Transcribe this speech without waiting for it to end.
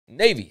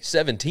Navy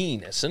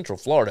 17, Central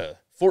Florida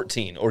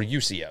 14, or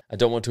UCF. I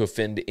don't want to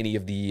offend any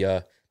of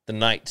the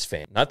Knights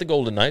fan, not the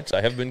Golden Knights.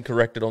 I have been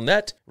corrected on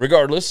that.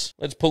 Regardless,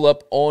 let's pull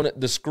up on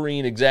the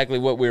screen exactly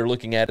what we're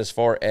looking at as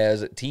far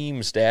as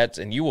team stats,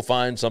 and you will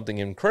find something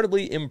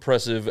incredibly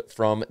impressive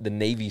from the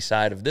Navy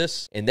side of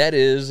this, and that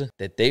is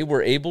that they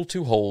were able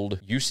to hold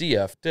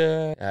UCF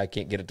I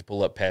can't get it to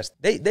pull up past.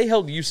 They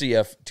held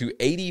UCF to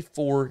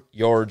 84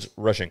 yards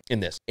rushing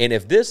in this. And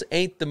if this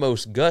ain't the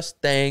most Gus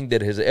thing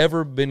that has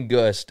ever been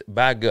Gussed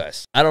by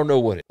Gus, I don't know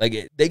what it.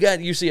 Like, they got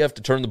UCF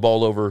to turn the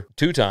ball over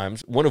 2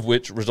 times, one of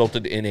which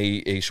resulted in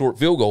a short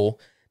field goal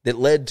that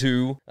led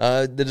to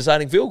the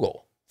deciding field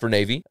goal for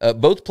Navy.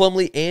 Both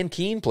Plumlee and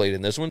Keene played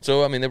in this one,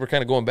 so, I mean, they were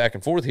kind of going back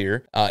and forth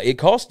here. It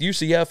cost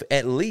UCF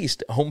at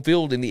least home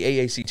field in the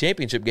AAC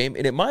championship game,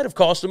 and it might have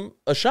cost them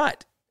a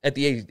shot at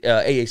the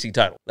AAC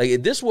title.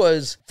 Like, this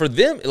was, for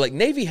them, like,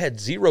 Navy had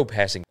 0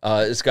 passing.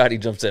 Scotty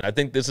jumps in. I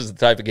think this is the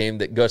type of game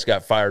that Gus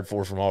got fired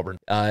for from Auburn.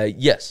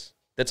 Yes,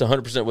 that's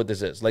 100% what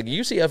this is. Like,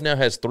 UCF now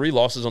has 3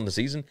 losses on the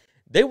season.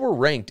 They were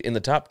ranked in the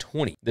top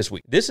 20 this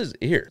week. This is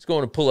here. It's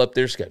going to pull up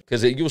their schedule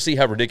because you'll see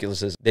how ridiculous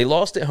this is. They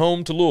lost at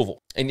home to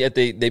Louisville, and yet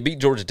they beat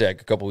Georgia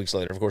Tech a couple weeks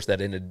later. Of course, that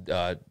ended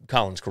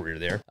Collins' career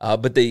there.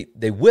 But they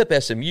whip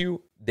SMU.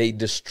 They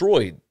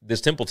destroyed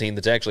this Temple team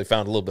that's actually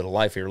found a little bit of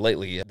life here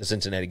lately, the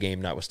Cincinnati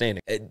game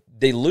notwithstanding.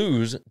 They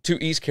lose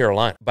to East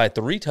Carolina by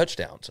 3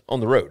 touchdowns on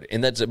the road,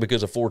 and that's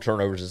because of 4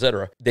 turnovers,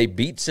 etc. They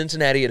beat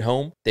Cincinnati at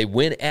home. They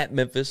win at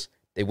Memphis.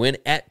 They win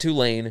at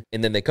Tulane,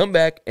 and then they come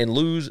back and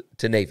lose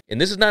to Navy. And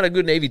this is not a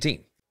good Navy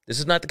team. This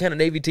is not the kind of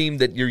Navy team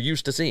that you're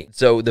used to seeing.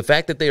 So the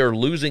fact that they are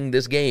losing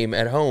this game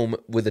at home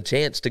with a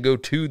chance to go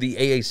to the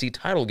AAC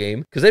title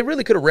game, because they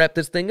really could have wrapped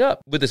this thing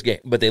up with this game,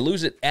 but they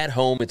lose it at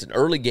home. It's an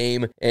early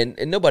game, and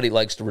nobody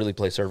likes to really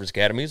play service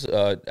academies,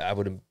 I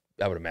would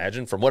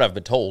imagine, from what I've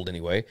been told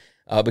anyway,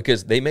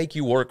 because they make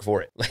you work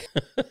for it.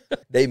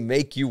 They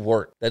make you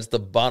work. That's the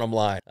bottom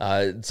line.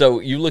 So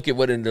you look at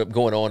what ended up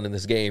going on in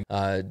this game,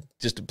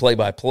 just play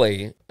by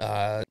play.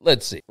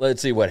 Let's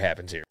see what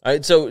happens here. All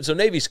right, so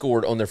Navy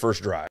scored on their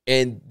first drive,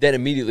 and that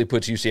immediately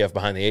puts UCF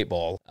behind the 8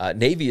 ball.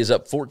 Navy is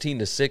up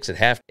 14-6 at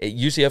half.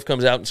 UCF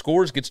comes out and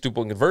scores, gets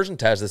 2-point conversion,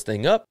 ties this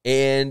thing up,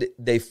 and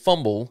they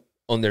fumble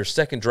on their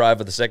second drive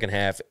of the second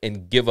half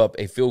and give up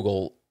a field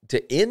goal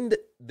to end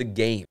the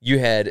game. You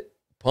had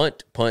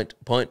punt,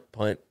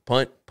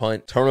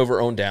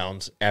 turnover on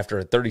downs after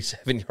a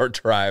 37-yard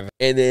drive,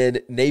 and then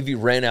Navy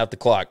ran out the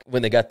clock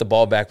when they got the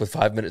ball back with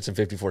 5 minutes and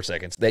 54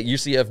 seconds. That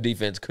UCF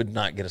defense could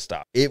not get a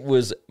stop. It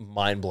was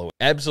mind-blowing,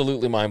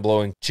 absolutely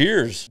mind-blowing.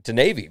 Cheers to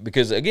Navy,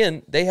 because,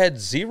 again, they had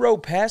 0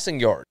 passing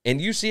yards, and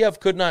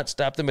UCF could not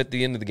stop them at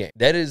the end of the game.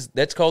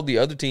 That's called the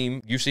other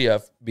team,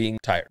 UCF, being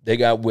tired. They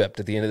got whipped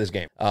at the end of this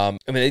game. I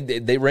mean,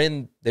 they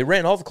ran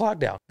all the clock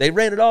down. They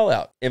ran it all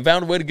out and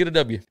found a way to get a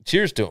W.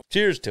 Cheers to them.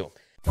 Cheers to them.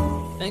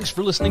 Thanks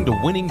for listening to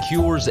Winning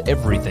Cures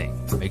Everything.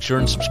 Make sure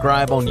and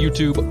subscribe on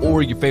YouTube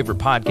or your favorite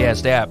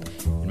podcast app,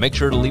 and make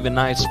sure to leave a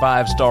nice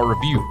 5-star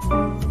review.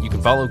 You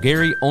can follow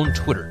Gary on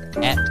Twitter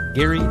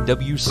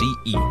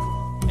 @GaryWCE,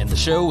 and the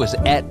show is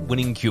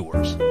 @Winning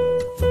Cures.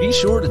 Be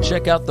sure to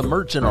check out the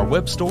merch in our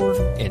web store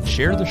and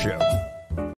share the show.